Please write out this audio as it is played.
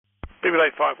BB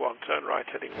 851, turn right,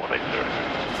 heading 180.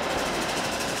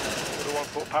 Order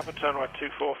 14 Papa, turn right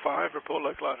 245, report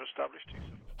localizer established.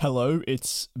 Hello,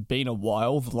 it's been a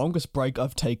while, the longest break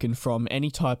I've taken from any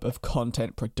type of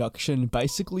content production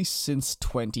basically since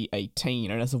 2018,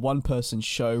 and as a one-person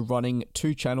show running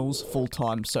 2 channels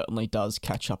full-time certainly does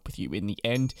catch up with you in the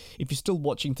end. If you're still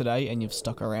watching today and you've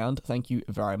stuck around, thank you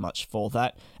very much for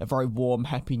that. A very warm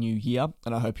Happy New Year,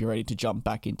 and I hope you're ready to jump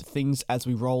back into things as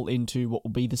we roll into what will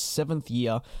be the 7th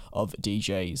year of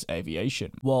DJ's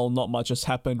Aviation. While not much has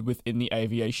happened within the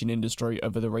aviation industry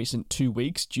over the recent 2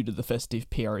 weeks due to the festive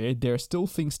period, there are still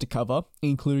things to cover,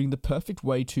 including the perfect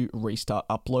way to restart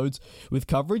uploads, with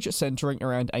coverage centering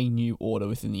around a new order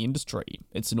within the industry.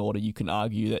 It's an order you can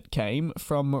argue that came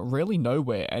from really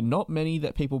nowhere and not many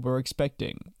that people were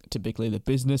expecting. Typically, the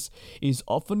business is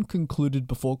often concluded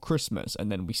before Christmas,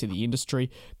 and then we see the industry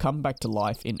come back to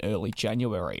life in early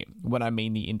January. When I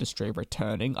mean the industry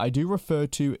returning, I do refer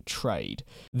to trade.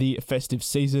 The festive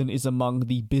season is among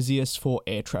the busiest for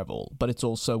air travel, but it's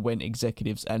also when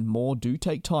executives and more do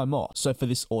take time off. So for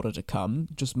this order to come,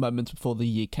 just moments before the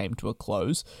year came to a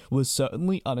close, was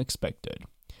certainly unexpected.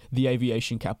 The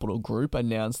Aviation Capital Group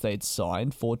announced they'd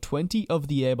signed for 20 of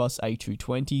the Airbus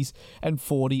A220s and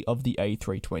 40 of the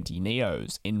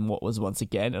A320neos, in what was once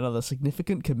again another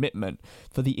significant commitment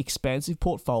for the expansive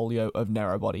portfolio of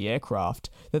narrow-body aircraft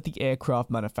that the aircraft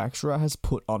manufacturer has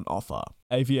put on offer.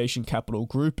 Aviation Capital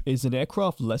Group is an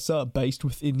aircraft lessor based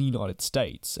within the United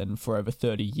States, and for over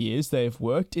 30 years they have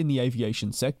worked in the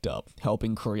aviation sector,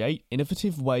 helping create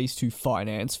innovative ways to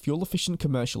finance fuel-efficient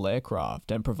commercial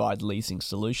aircraft and provide leasing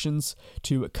solutions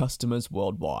to customers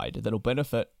worldwide that'll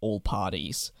benefit all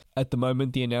parties. At the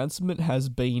moment, the announcement has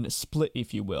been split,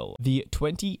 if you will. The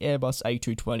 20 Airbus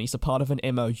A220s are part of an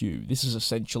MOU. This is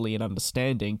essentially an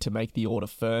understanding to make the order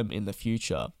firm in the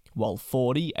future, while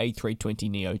 40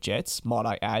 A320neo jets, might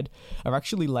I add, are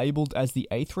actually labelled as the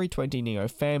A320neo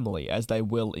family, as they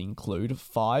will include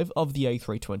 5 of the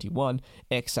A321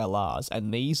 XLRs,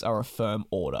 and these are a firm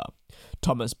order.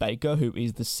 Thomas Baker, who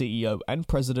is the CEO and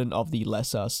president of the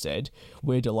lessor, said,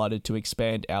 "We're delighted to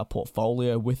expand our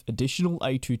portfolio with additional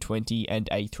A220 and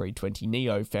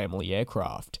A320neo family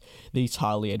aircraft. These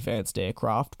highly advanced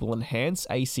aircraft will enhance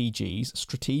ACG's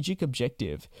strategic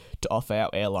objective to offer our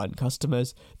airline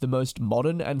customers the most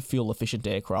modern and fuel-efficient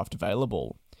aircraft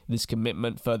available. This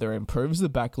commitment further improves the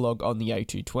backlog on the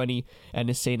A220 and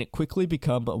has seen it quickly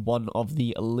become one of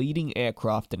the leading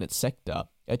aircraft in its sector,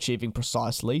 achieving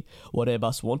precisely what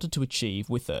Airbus wanted to achieve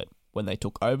with it when they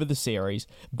took over the series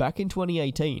back in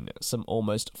 2018, some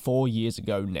almost 4 years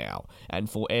ago now, and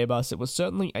for Airbus it was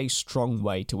certainly a strong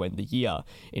way to end the year,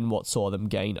 in what saw them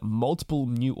gain multiple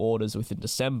new orders within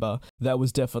December. That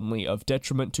was definitely of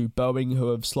detriment to Boeing, who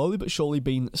have slowly but surely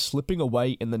been slipping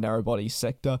away in the narrow-body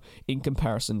sector in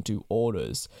comparison to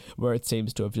orders, where it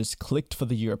seems to have just clicked for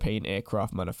the European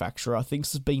aircraft manufacturer.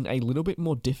 Things have been a little bit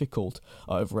more difficult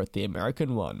over at the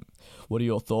American one. What are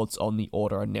your thoughts on the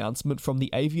order announcement from the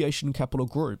Aviation Capital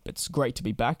Group? It's great to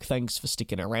be back. Thanks for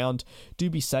sticking around. Do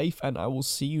be safe, and I will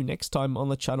see you next time on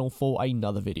the channel for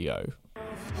another video.